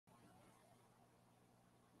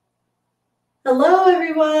Hello,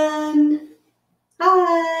 everyone.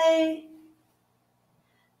 Hi.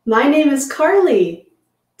 My name is Carly.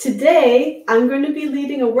 Today, I'm going to be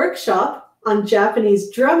leading a workshop on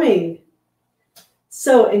Japanese drumming.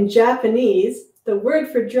 So in Japanese, the word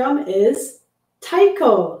for drum is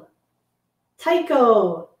taiko.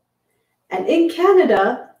 Taiko. And in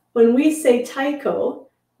Canada, when we say taiko,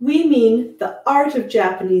 we mean the art of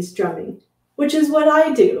Japanese drumming, which is what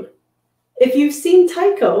I do. If you've seen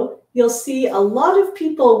taiko, you'll see a lot of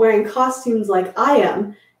people wearing costumes like I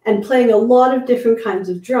am and playing a lot of different kinds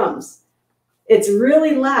of drums. It's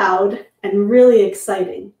really loud and really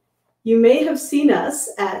exciting. You may have seen us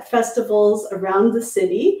at festivals around the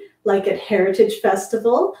city, like at Heritage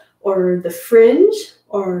Festival or the Fringe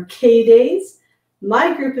or K-Days.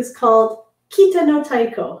 My group is called Kita no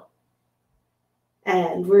Taiko.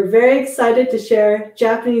 And we're very excited to share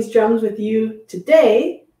Japanese drums with you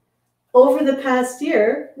today. Over the past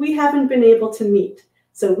year, we haven't been able to meet,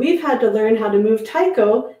 so we've had to learn how to move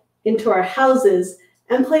taiko into our houses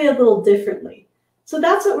and play a little differently. So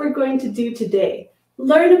that's what we're going to do today.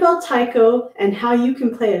 Learn about taiko and how you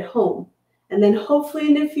can play at home. And then hopefully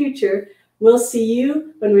in the future, we'll see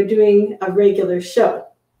you when we're doing a regular show.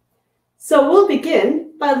 So we'll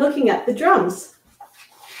begin by looking at the drums.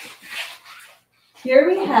 Here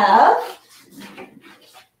we have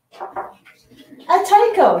a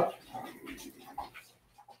taiko.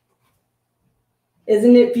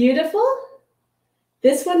 Isn't it beautiful?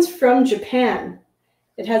 This one's from Japan.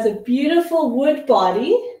 It has a beautiful wood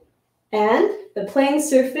body, and the playing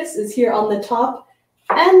surface is here on the top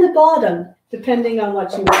and the bottom, depending on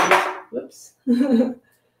what you want. Whoops.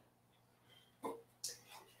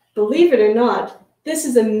 Believe it or not, this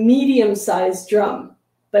is a medium-sized drum,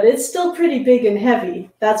 but it's still pretty big and heavy.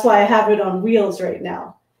 That's why I have it on wheels right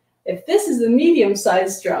now. If this is a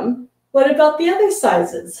medium-sized drum, what about the other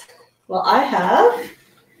sizes? Well, I have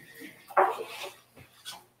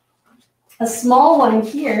a small one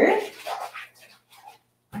here.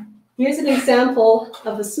 Here's an example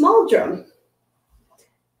of a small drum.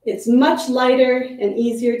 It's much lighter and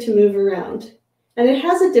easier to move around. And it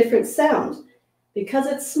has a different sound. Because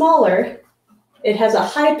it's smaller, it has a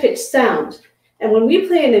high-pitched sound. And when we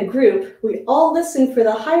play in a group, we all listen for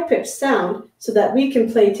the high-pitched sound so that we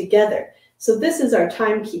can play together. So this is our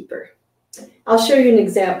timekeeper. I'll show you an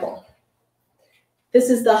example. This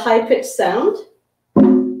is the high-pitched sound.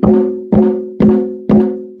 And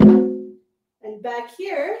back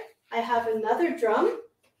here, I have another drum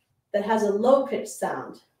that has a low-pitched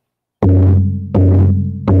sound.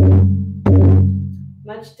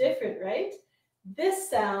 Much different, right? This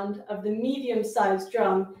sound of the medium-sized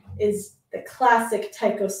drum is the classic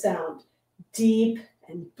taiko sound. Deep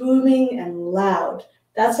and booming and loud.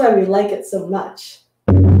 That's why we like it so much.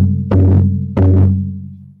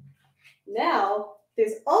 Now,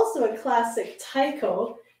 there's also a classic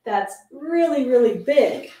taiko that's really, really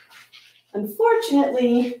big.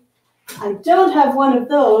 Unfortunately, I don't have one of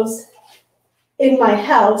those in my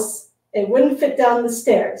house. It wouldn't fit down the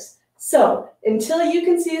stairs. So until you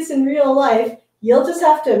can see this in real life, you'll just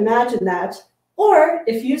have to imagine that. Or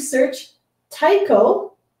if you search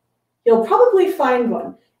taiko, you'll probably find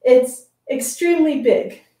one. It's extremely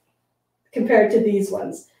big compared to these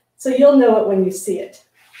ones. So you'll know it when you see it.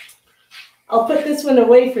 I'll put this one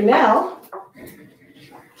away for now.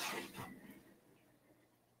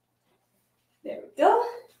 There we go.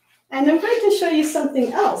 And I'm going to show you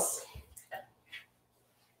something else.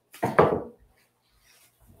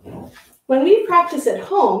 When we practice at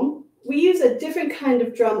home, we use a different kind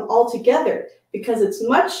of drum altogether because it's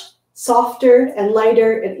much softer and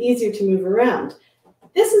lighter and easier to move around.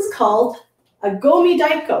 This is called a gomi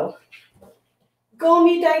daiko.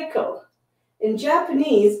 Gomi daiko. In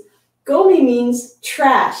Japanese, gomi means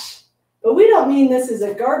trash, but we don't mean this is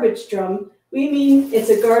a garbage drum. We mean it's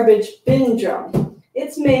a garbage bin drum.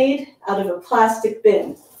 It's made out of a plastic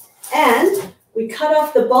bin. And we cut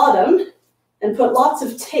off the bottom and put lots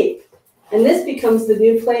of tape. And this becomes the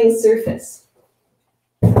new playing surface.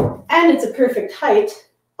 And it's a perfect height,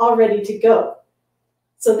 all ready to go.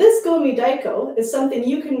 So this gomi daiko is something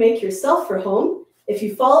you can make yourself for home. If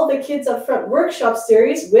you follow the Kids Up Front workshop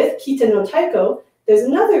series with Kita no Taiko, there's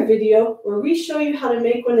another video where we show you how to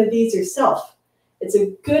make one of these yourself. It's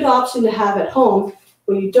a good option to have at home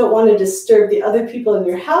when you don't want to disturb the other people in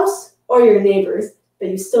your house or your neighbors, but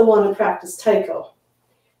you still want to practice taiko.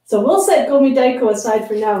 So we'll set gomi daiko aside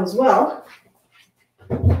for now as well.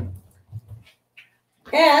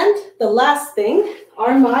 And the last thing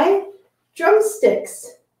are my drumsticks.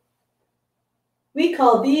 We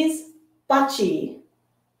call these bachi.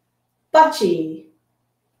 Bachi.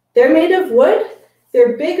 They're made of wood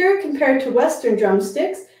They're bigger compared to Western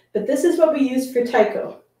drumsticks, but this is what we use for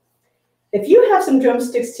taiko. If you have some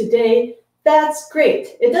drumsticks today, that's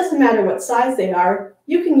great. It doesn't matter what size they are,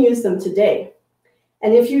 you can use them today.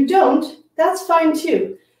 And if you don't, that's fine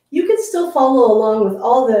too. You can still follow along with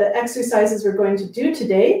all the exercises we're going to do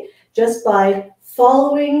today just by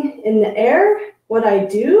following in the air what I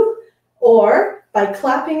do, or by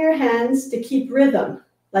clapping your hands to keep rhythm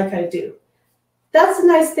like I do. That's the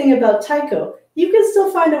nice thing about taiko. You can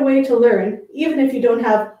still find a way to learn even if you don't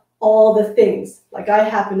have all the things like I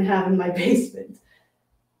happen to have in my basement.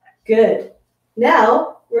 Good.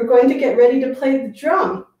 Now we're going to get ready to play the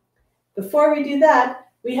drum. Before we do that,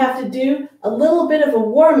 we have to do a little bit of a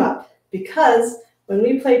warm-up because when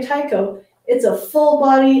we play taiko, it's a full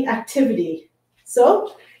body activity.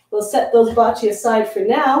 So we'll set those bachi aside for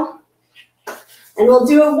now and we'll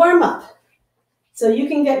do a warm-up. So you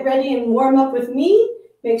can get ready and warm up with me.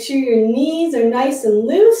 Make sure your knees are nice and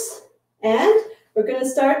loose. And we're going to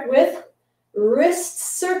start with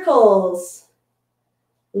wrist circles.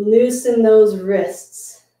 Loosen those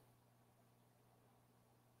wrists.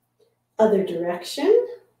 Other direction.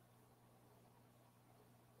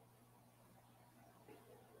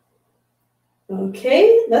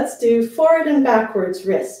 Okay, let's do forward and backwards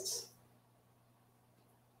wrists.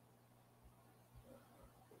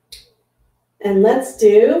 And let's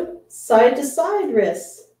do side to side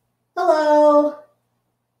wrists. Hello.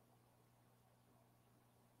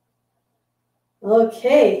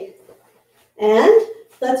 Okay, and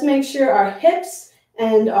let's make sure our hips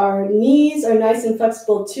and our knees are nice and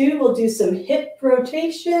flexible too. We'll do some hip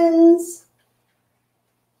rotations.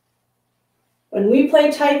 When we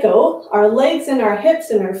play taiko, our legs and our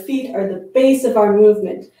hips and our feet are the base of our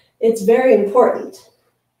movement. It's very important.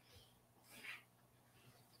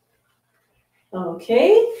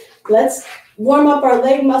 Okay, let's warm up our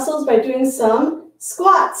leg muscles by doing some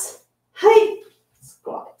squats. Height,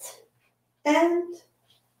 squat, and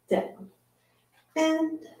down,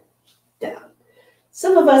 and down.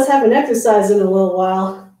 Some of us haven't exercised in a little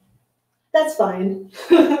while. That's fine.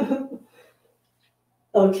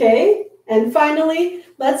 Okay, and finally,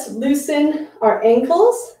 let's loosen our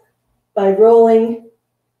ankles by rolling.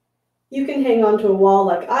 You can hang onto a wall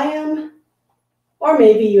like I am, or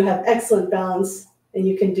maybe you have excellent balance and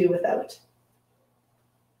you can do without.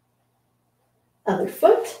 Other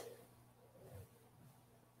foot.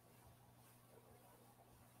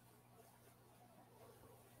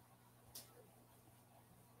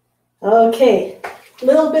 Okay, a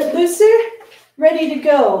little bit looser, ready to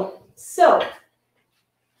go. So,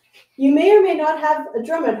 you may or may not have a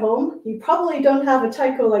drum at home. You probably don't have a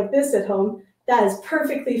taiko like this at home. That is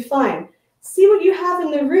perfectly fine. See what you have in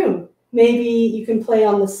the room. Maybe you can play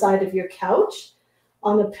on the side of your couch,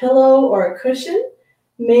 on a pillow or a cushion.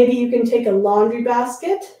 Maybe you can take a laundry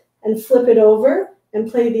basket and flip it over and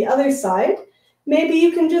play the other side. Maybe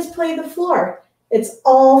you can just play the floor. It's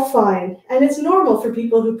all fine, and it's normal for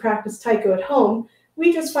people who practice taiko at home.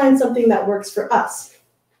 We just find something that works for us.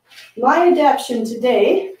 My adaptation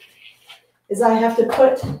today is I have to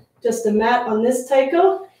put just a mat on this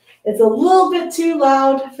taiko. It's a little bit too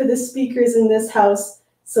loud for the speakers in this house,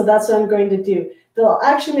 so that's what I'm going to do. But I'll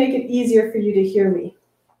actually make it easier for you to hear me.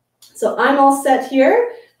 So I'm all set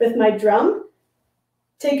here with my drum.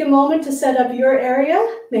 Take a moment to set up your area.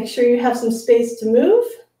 Make sure you have some space to move.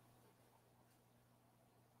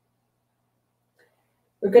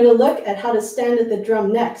 We're going to look at how to stand at the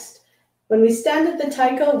drum next. When we stand at the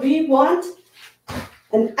taiko, we want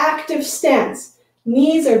an active stance.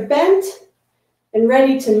 Knees are bent and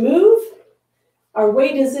ready to move. Our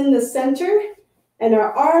weight is in the center, and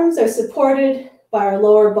our arms are supported by our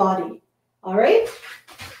lower body. All right?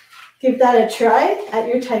 Give that a try at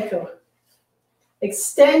your taiko.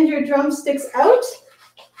 Extend your drumsticks out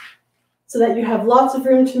so that you have lots of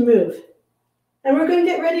room to move. And we're going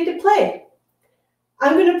to get ready to play.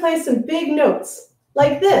 I'm going to play some big notes,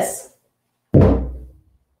 like this.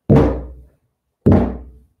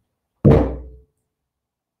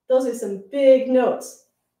 Those are some big notes.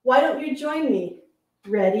 Why don't you join me?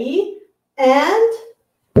 Ready, and...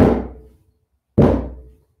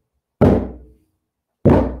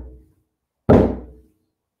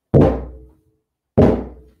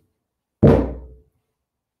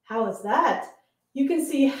 How is that? You can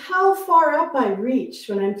see how far up I reach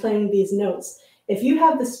when I'm playing these notes. If you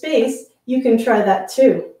have the space, you can try that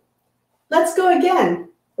too. Let's go again.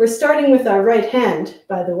 We're starting with our right hand,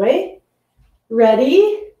 by the way.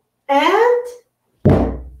 Ready, and...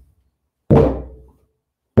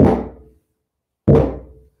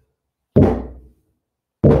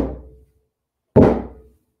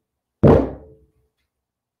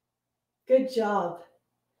 Good job.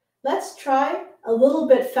 Let's try a little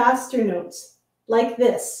bit faster notes, like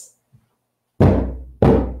this.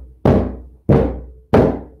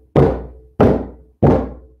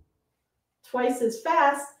 Twice as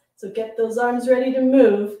fast, so get those arms ready to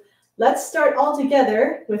move. Let's start all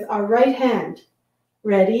together with our right hand.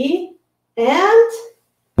 Ready, and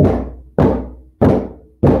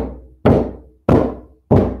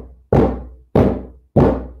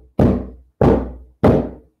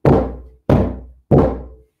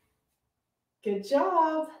good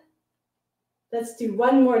job. Let's do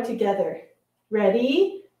one more together.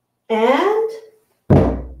 Ready, and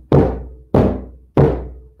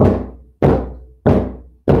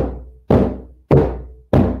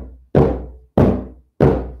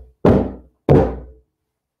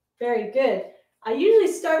very good. I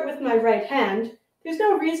usually start with my right hand. There's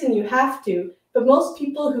no reason you have to, but most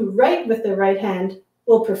people who write with their right hand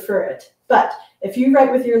will prefer it. But if you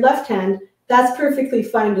write with your left hand, that's perfectly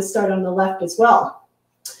fine to start on the left as well.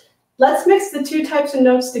 Let's mix the two types of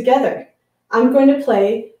notes together. I'm going to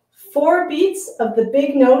play 4 beats of the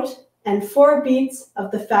big note and 4 beats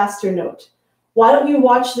of the faster note. Why don't you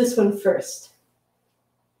watch this one first?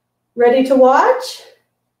 Ready to watch?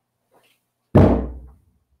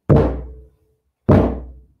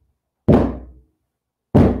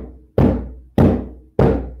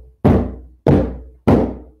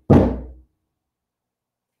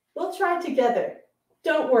 We'll try together.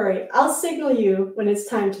 Don't worry, I'll signal you when it's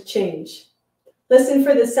time to change. Listen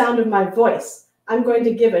for the sound of my voice. I'm going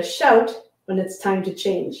to give a shout when it's time to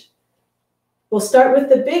change. We'll start with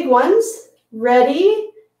the big ones. Ready,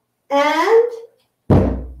 and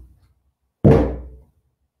ha.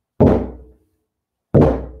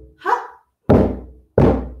 Ha.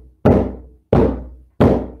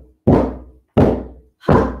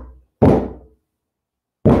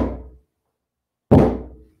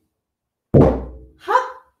 Ha.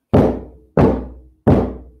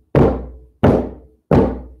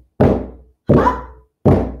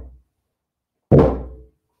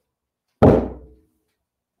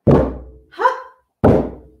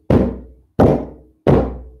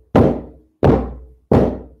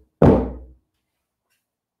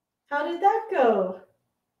 How did that go?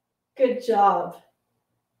 Good job.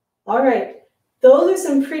 All right, those are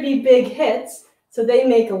some pretty big hits, so they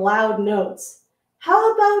make loud notes.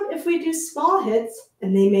 How about if we do small hits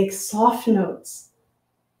and they make soft notes?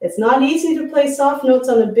 It's not easy to play soft notes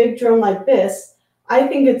on a big drum like this. I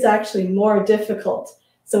think it's actually more difficult,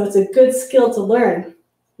 so it's a good skill to learn.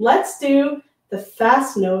 Let's do the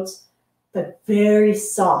fast notes, but very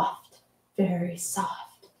soft, very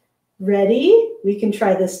soft. Ready? We can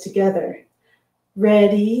try this together.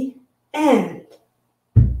 Ready, and.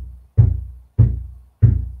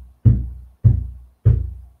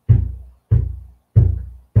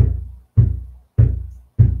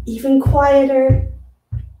 Even quieter.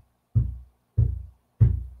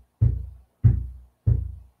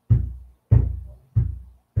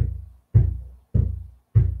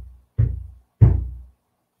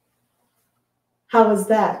 How was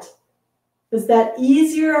that? Was that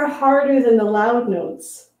easier or harder than the loud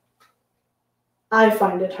notes? I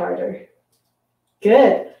find it harder.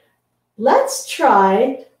 Good. Let's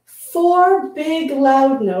try 4 big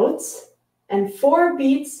loud notes and 4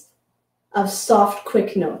 beats of soft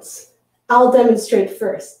quick notes. I'll demonstrate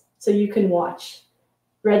first so you can watch.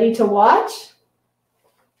 Ready to watch?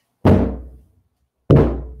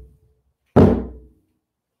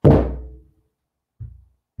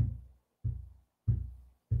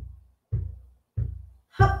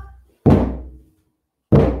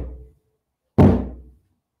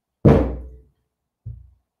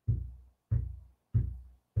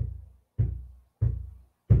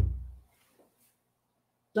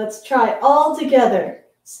 Let's try all together,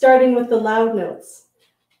 starting with the loud notes.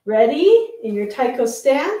 Ready? In your taiko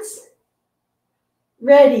stance.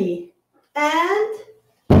 Ready, and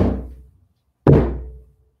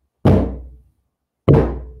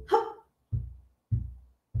hop,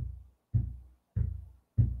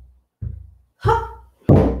 hop,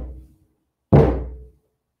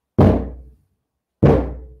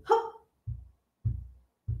 hop, hop.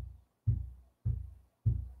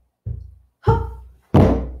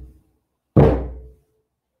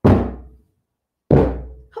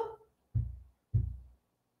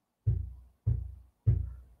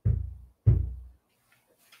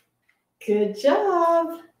 Good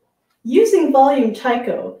job. Using volume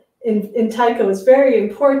taiko in taiko is very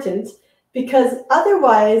important because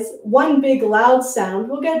otherwise one big loud sound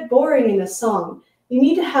will get boring in a song. You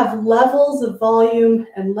need to have levels of volume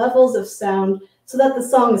and levels of sound so that the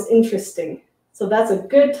song is interesting. So that's a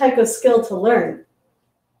good taiko skill to learn.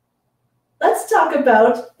 talk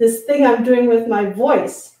about this thing I'm doing with my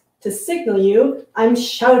voice to signal you I'm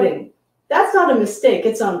shouting. That's not a mistake,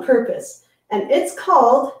 it's on purpose. And it's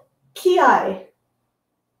called kiai.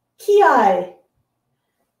 Kiai.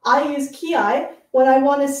 I use kiai when I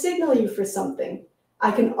want to signal you for something.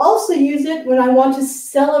 I can also use it when I want to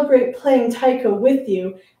celebrate playing taiko with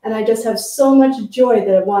you and I just have so much joy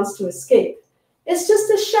that it wants to escape. It's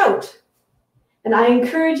just a shout. And I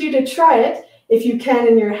encourage you to try it if you can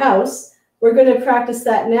in your house. We're going to practice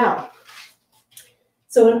that now.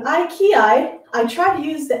 So when I kiai, I try to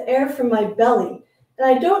use the air from my belly. And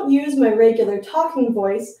I don't use my regular talking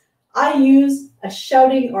voice. I use a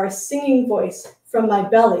shouting or a singing voice from my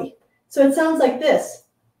belly. So it sounds like this.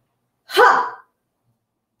 Ha!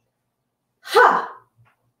 Ha!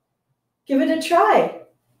 Give it a try.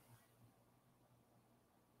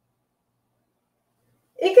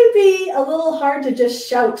 It can be a little hard to just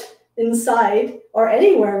shout inside or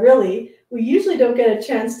anywhere, really. We usually don't get a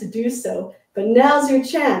chance to do so, but now's your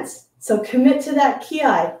chance. So commit to that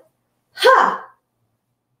kiai. Ha!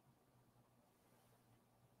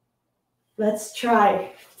 Let's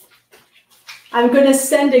try. I'm going to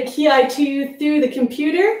send a kiai to you through the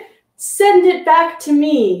computer. Send it back to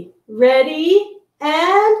me. Ready?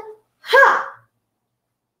 And ha!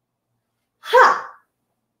 Ha!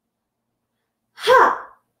 Ha!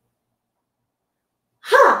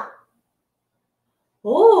 Ha!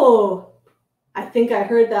 Oh, I think I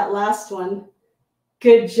heard that last one.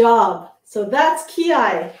 Good job. So that's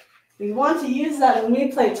kiai. We want to use that when we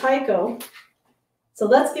play taiko. So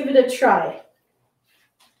let's give it a try.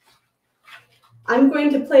 I'm going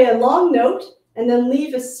to play a long note and then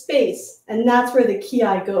leave a space, and that's where the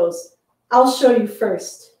kiai goes. I'll show you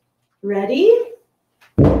first. Ready?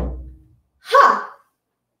 Ha!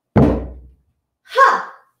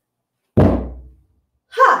 Ha!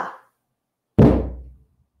 Ha!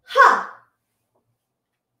 Ha!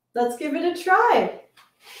 Let's give it a try.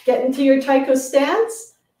 Get into your taiko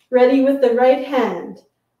stance. Ready with the right hand.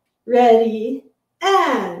 Ready,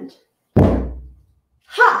 and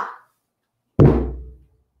ha!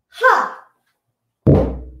 Ha!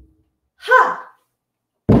 Ha!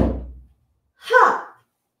 Ha!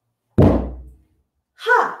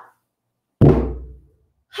 Ha!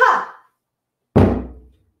 Ha!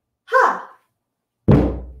 Ha!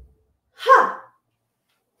 Ha!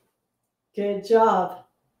 Good job.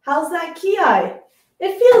 How's that kiai?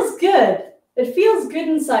 It feels good. It feels good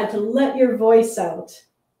inside to let your voice out.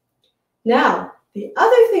 Now, the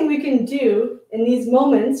other thing we can do in these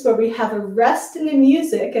moments where we have a rest in the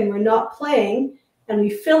music and we're not playing and we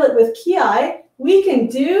fill it with kiai, we can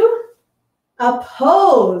do a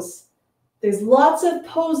pose. There's lots of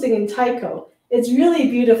posing in taiko. It's really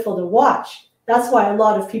beautiful to watch. That's why a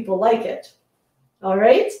lot of people like it. All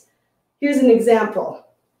right, here's an example.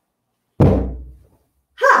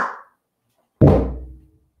 Ha!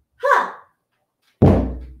 Ha!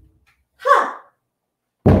 Ha!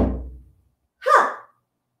 Ha!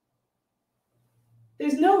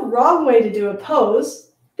 There's no wrong way to do a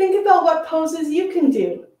pose. Think about what poses you can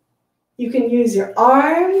do. You can use your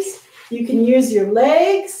arms. You can use your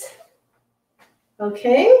legs.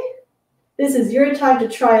 Okay? This is your time to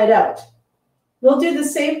try it out. We'll do the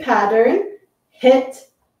same pattern. Hit,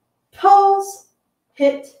 pose,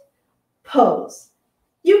 hit, pose.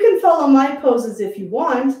 You can follow my poses if you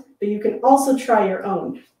want, but you can also try your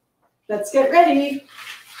own. Let's get ready.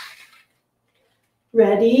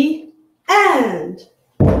 Ready, and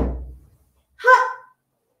ha!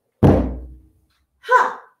 Ha!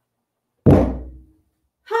 Ha!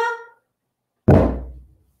 Ha!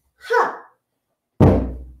 Ha!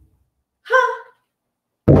 Ha!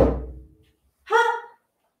 Ha!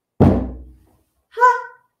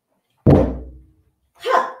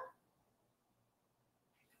 Ha!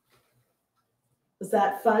 Was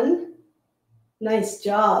that fun? Nice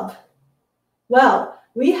job. Well,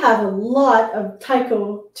 we have a lot of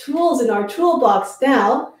taiko tools in our toolbox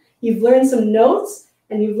now. You've learned some notes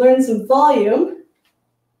and you've learned some volume.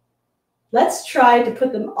 Let's try to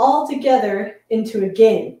put them all together into a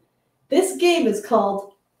game. This game is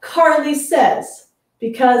called Carly Says,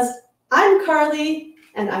 because I'm Carly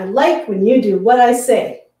and I like when you do what I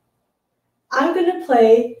say. I'm going to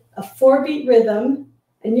play a 4-beat rhythm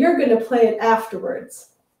and you're going to play it afterwards.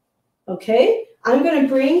 Okay? I'm going to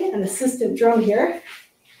bring an assistant drum here.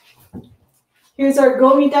 Here's our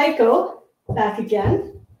Gomi Daiko back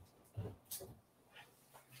again.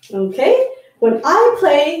 Okay? When I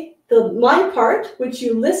play my part, which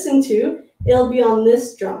you listen to, it'll be on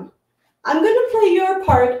this drum. I'm going to play your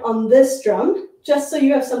part on this drum, just so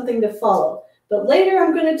you have something to follow. But later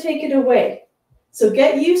I'm going to take it away. So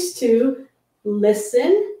get used to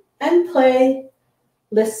listen and play,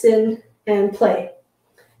 listen, and play.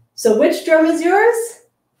 So which drum is yours?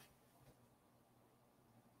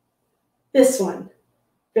 This one.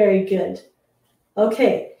 Very good.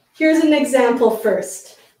 Okay, here's an example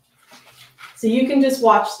first. So you can just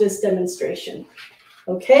watch this demonstration.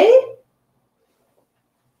 Okay?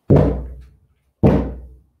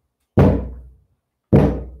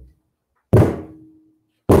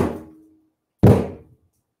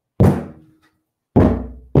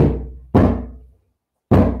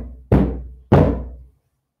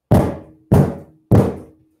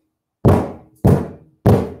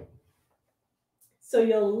 So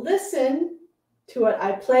you'll listen to what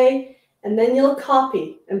I play, and then you'll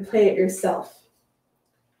copy and play it yourself.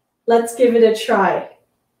 Let's give it a try.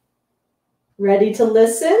 Ready to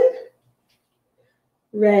listen?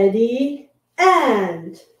 Ready,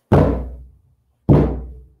 and.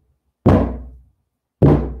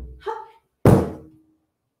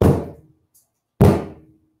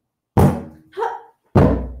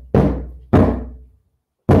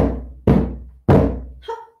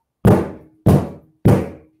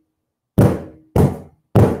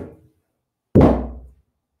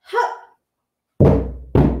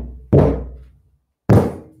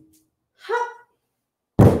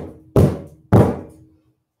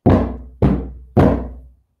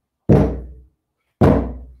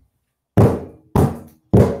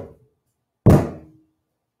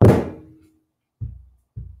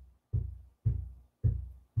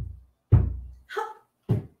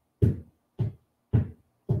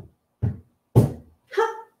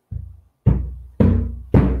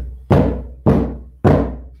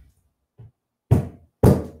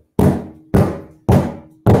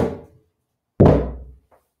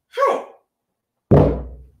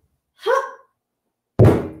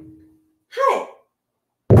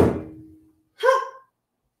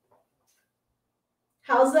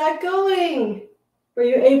 How's that going? Were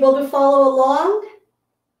you able to follow along?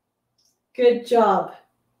 Good job.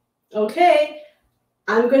 Okay,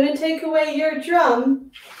 I'm going to take away your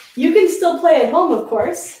drum. You can still play at home, of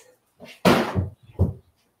course.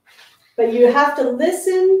 But you have to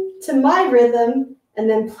listen to my rhythm and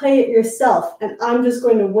then play it yourself. And I'm just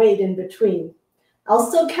going to wait in between. I'll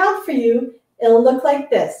still count for you. It'll look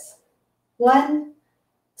like this. 1,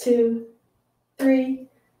 2, 3,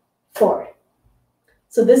 4.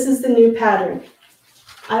 So this is the new pattern.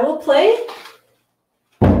 I will play.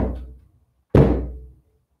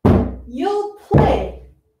 You'll play.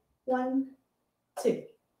 1, 2,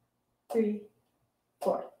 3,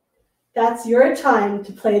 4. That's your time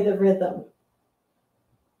to play the rhythm.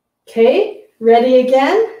 Okay, ready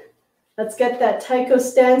again? Let's get that taiko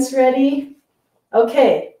stance ready.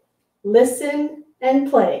 Okay, listen and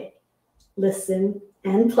play. Listen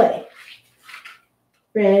and play.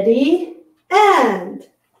 Ready, and.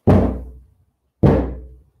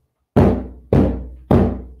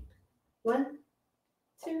 1,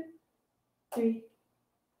 2, 3,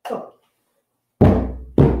 4.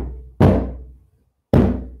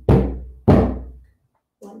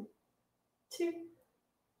 1, 2,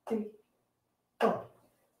 3, 4.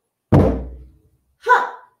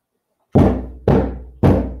 Ha!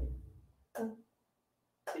 1,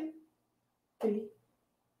 2, 3,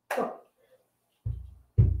 4.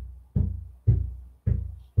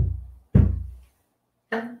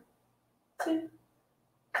 1, 2,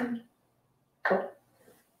 3, 4.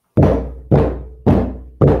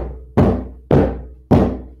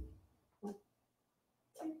 1,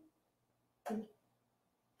 2, 3.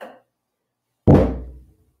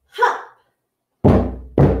 Ha!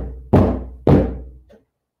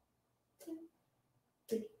 2,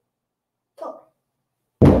 3, 4.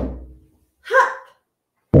 Ha!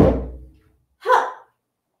 Ha!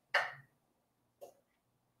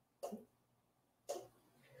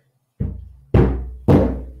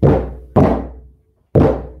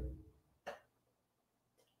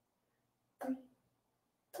 3,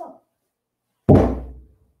 4.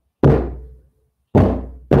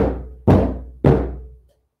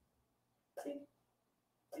 2,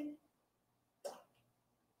 3.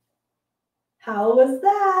 How was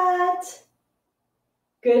that?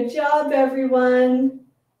 Good job, everyone.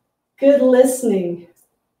 Good listening.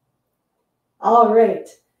 All right.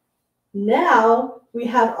 Now we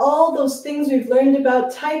have all those things we've learned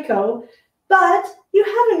about taiko, but you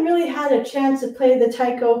haven't really had a chance to play the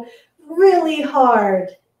taiko really hard.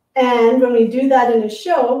 And when we do that in a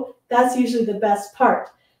show, that's usually the best part.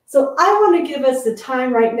 So I want to give us the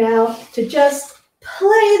time right now to just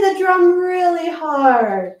play the drum really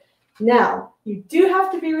hard. Now, you do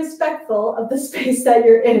have to be respectful of the space that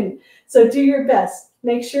you're in. So do your best.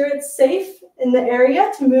 Make sure it's safe in the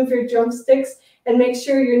area to move your drumsticks, and make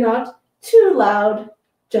sure you're not too loud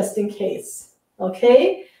just in case.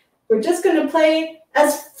 Okay? We're just going to play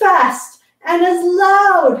as fast and as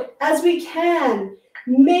loud as we can.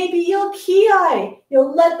 Maybe you'll key-eye.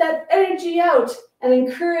 You'll let that energy out and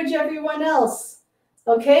encourage everyone else.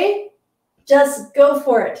 Okay? Just go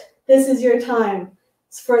for it. This is your time.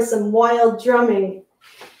 It's for some wild drumming.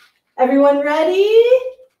 Everyone ready?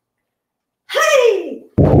 Hey!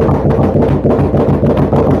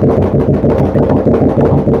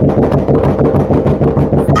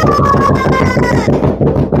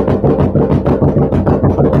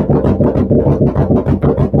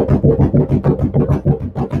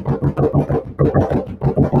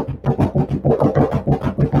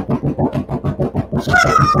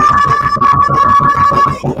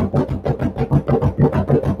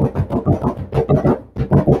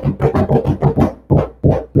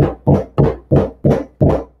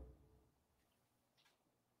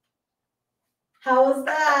 How was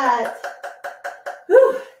that?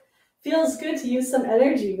 Whew. Feels good to use some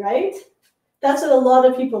energy, right? That's what a lot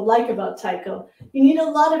of people like about taiko. You need a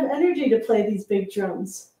lot of energy to play these big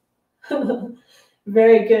drums.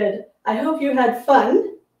 Very good. I hope you had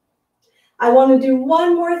fun. I want to do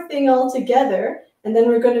one more thing all together, and then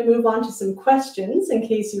we're going to move on to some questions in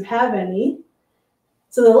case you have any.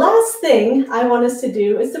 So the last thing I want us to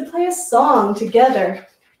do is to play a song together.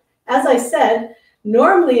 As I said,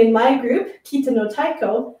 normally in my group, Kita no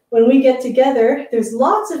Taiko, when we get together, there's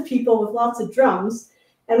lots of people with lots of drums,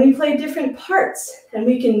 and we play different parts, and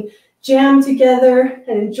we can jam together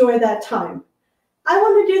and enjoy that time. I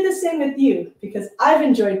want to do the same with you, because I've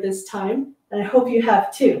enjoyed this time, and I hope you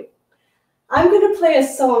have too. I'm going to play a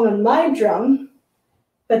song on my drum,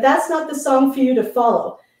 but that's not the song for you to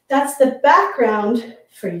follow. That's the background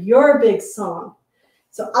for your big song.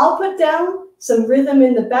 So I'll put down some rhythm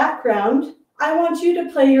in the background. I want you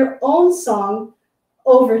to play your own song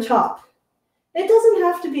over top. It doesn't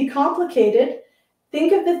have to be complicated.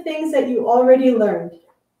 Think of the things that you already learned.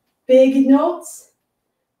 Big notes,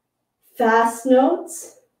 fast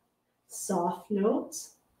notes, soft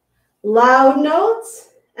notes, loud notes,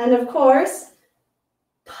 and of course,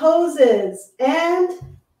 poses and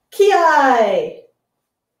ki.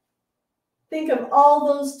 Think of all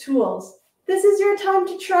those tools. This is your time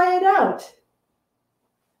to try it out.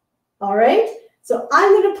 All right, so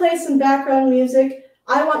I'm going to play some background music.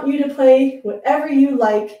 I want you to play whatever you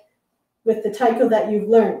like with the taiko that you've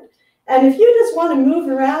learned. And if you just want to move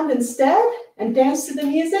around instead and dance to the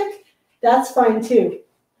music, that's fine too.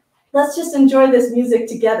 Let's just enjoy this music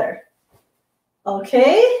together.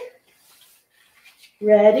 Okay,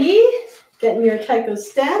 ready? Get in your taiko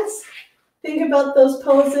stance. Think about those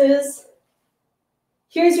poses.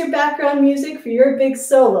 Here's your background music for your big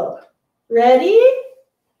solo. Ready?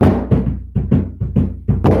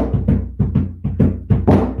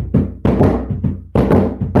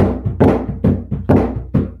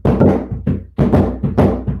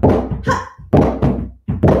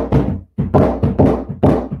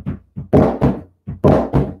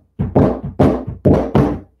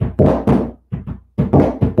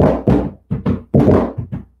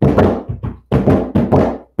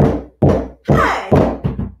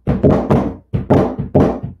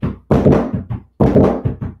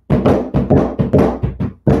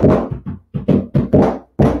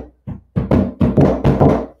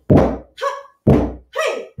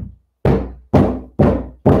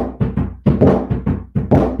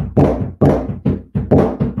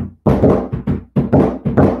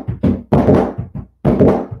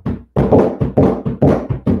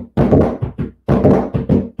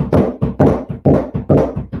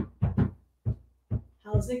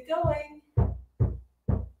 How's it going?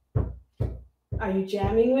 Are you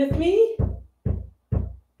jamming with me?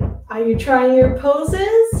 Are you trying your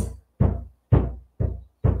poses?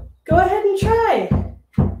 Go ahead and try.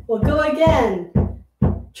 We'll go again.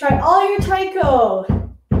 Try all your taiko.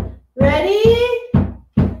 Ready?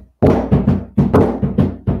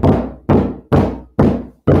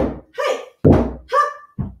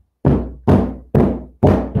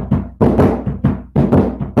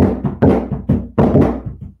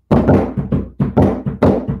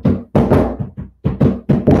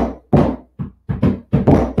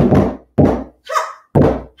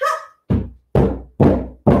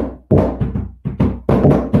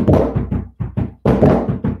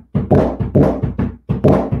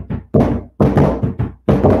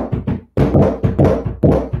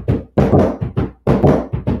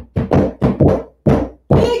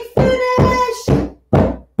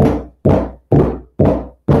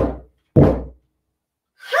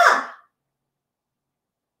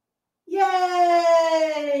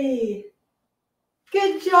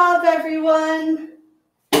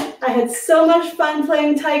 I had so much fun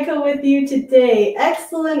playing taiko with you today.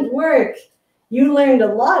 Excellent work. You learned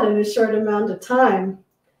a lot in a short amount of time.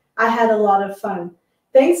 I had a lot of fun.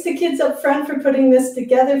 Thanks to Kids Up Front for putting this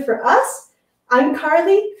together for us. I'm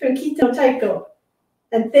Carly from Kita no Taiko,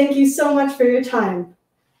 and thank you so much for your time.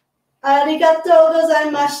 Arigatou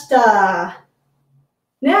gozaimashita.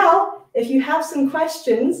 Now, if you have some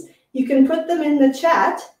questions, you can put them in the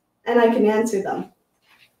chat and I can answer them.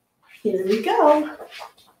 Here we go.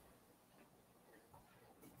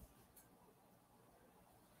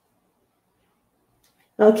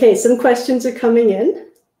 Okay, some questions are coming in.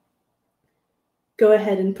 Go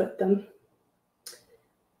ahead and put them.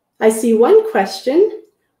 I see one question.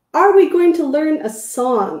 Are we going to learn a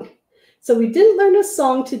song? So we didn't learn a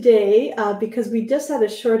song today because we just had a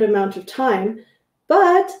short amount of time,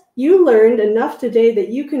 but you learned enough today that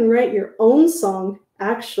you can write your own song,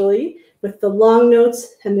 actually, with the long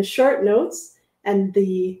notes and the short notes and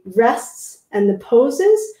the rests and the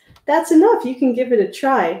poses. That's enough. You can give it a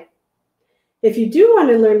try. If you do want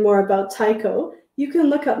to learn more about taiko, you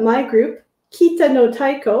can look up my group, Kita no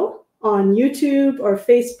Taiko, on YouTube or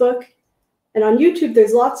Facebook. And on YouTube,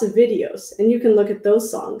 there's lots of videos, and you can look at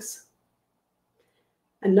those songs.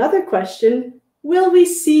 Another question, will we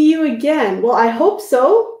see you again? Well, I hope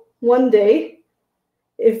so, one day.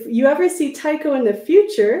 If you ever see taiko in the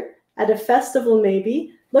future, at a festival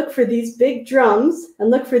maybe, look for these big drums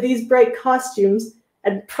and look for these bright costumes,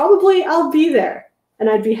 and probably I'll be there, and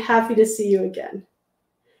I'd be happy to see you again.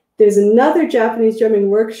 There's another Japanese drumming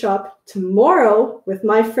workshop tomorrow with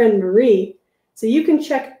my friend Marie, so you can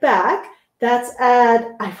check back. That's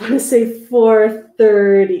at, I want to say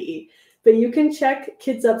 4:30, but you can check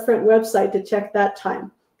Kids Up Front website to check that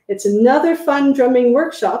time. It's another fun drumming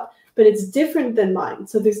workshop, but it's different than mine,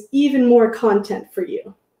 so there's even more content for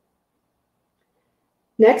you.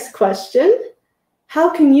 Next question, how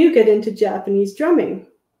can you get into Japanese drumming?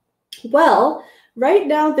 Well, right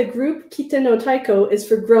now the group Kita no Taiko is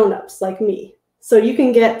for grown-ups like me. So you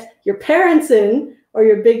can get your parents in, or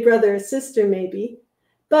your big brother or sister maybe,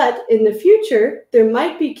 but in the future, there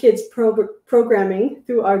might be kids programming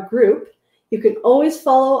through our group. You can always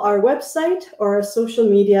follow our website or our social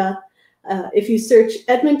media. If you search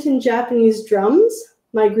Edmonton Japanese Drums,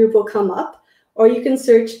 my group will come up, or you can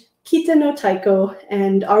search Kita no Taiko,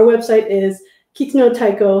 and our website is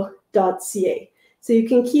kitanotaiko.ca. So you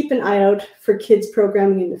can keep an eye out for kids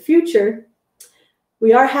programming in the future.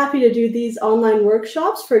 We are happy to do these online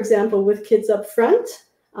workshops, for example, with Kids Up Front.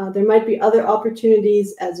 There might be other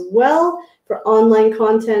opportunities as well for online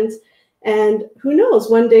content. And who knows,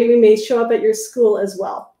 one day we may show up at your school as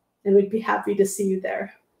well, and we'd be happy to see you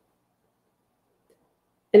there.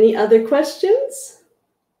 Any other questions?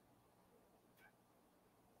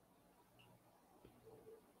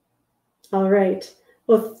 All right.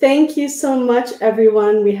 Well, thank you so much,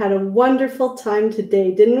 everyone. We had a wonderful time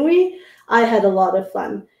today, didn't we? I had a lot of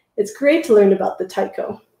fun. It's great to learn about the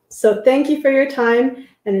taiko. So thank you for your time,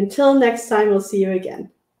 and until next time, we'll see you again.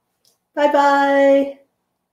 Bye-bye.